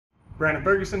Brandon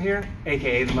Ferguson here,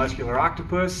 aka the Muscular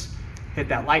Octopus. Hit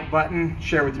that like button,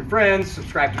 share with your friends,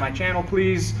 subscribe to my channel,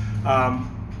 please.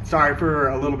 Sorry for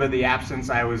a little bit of the absence.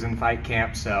 I was in fight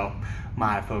camp, so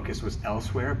my focus was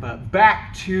elsewhere. But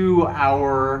back to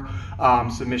our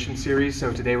submission series.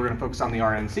 So today we're going to focus on the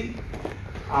RNC.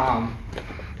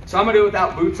 So I'm going to do it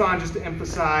without boots on, just to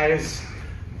emphasize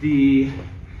the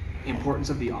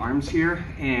importance of the arms here.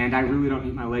 And I really don't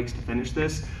need my legs to finish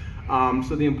this.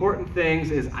 So the important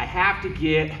things is I have to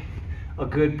get a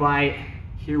good bite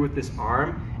here with this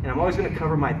arm, and I'm always going to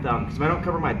cover my thumb, because if I don't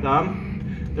cover my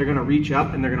thumb, they're going to reach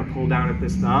up and they're going to pull down at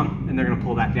this thumb, and they're going to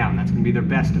pull that down. That's going to be their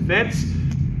best defense.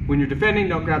 When you're defending,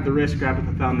 don't grab the wrist, grab with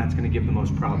the thumb. That's going to give the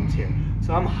most problems here.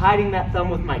 So I'm hiding that thumb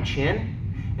with my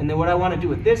chin, and then what I want to do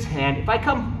with this hand, if I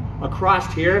come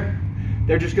across here,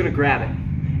 they're just going to grab it,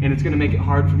 and it's going to make it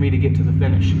hard for me to get to the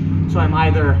finish. So I'm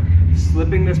either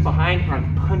slipping this behind or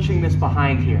I'm punching this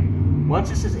behind here. Once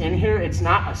this is in here, it's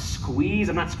not a squeeze.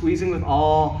 I'm not squeezing with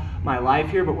all my life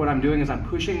here, but what I'm doing is I'm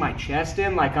pushing my chest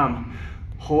in like I'm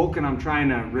Hulk and I'm trying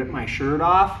to rip my shirt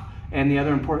off. And the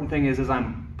other important thing is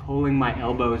I'm pulling my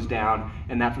elbows down,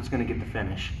 and that's what's going to get the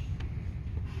finish.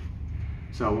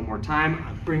 So one more time,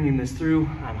 I'm bringing this through,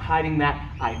 I'm hiding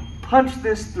that, I punch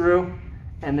this through,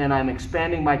 and then I'm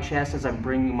expanding my chest as I'm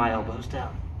bringing my elbows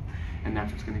down. And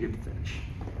that's what's going to get the finish.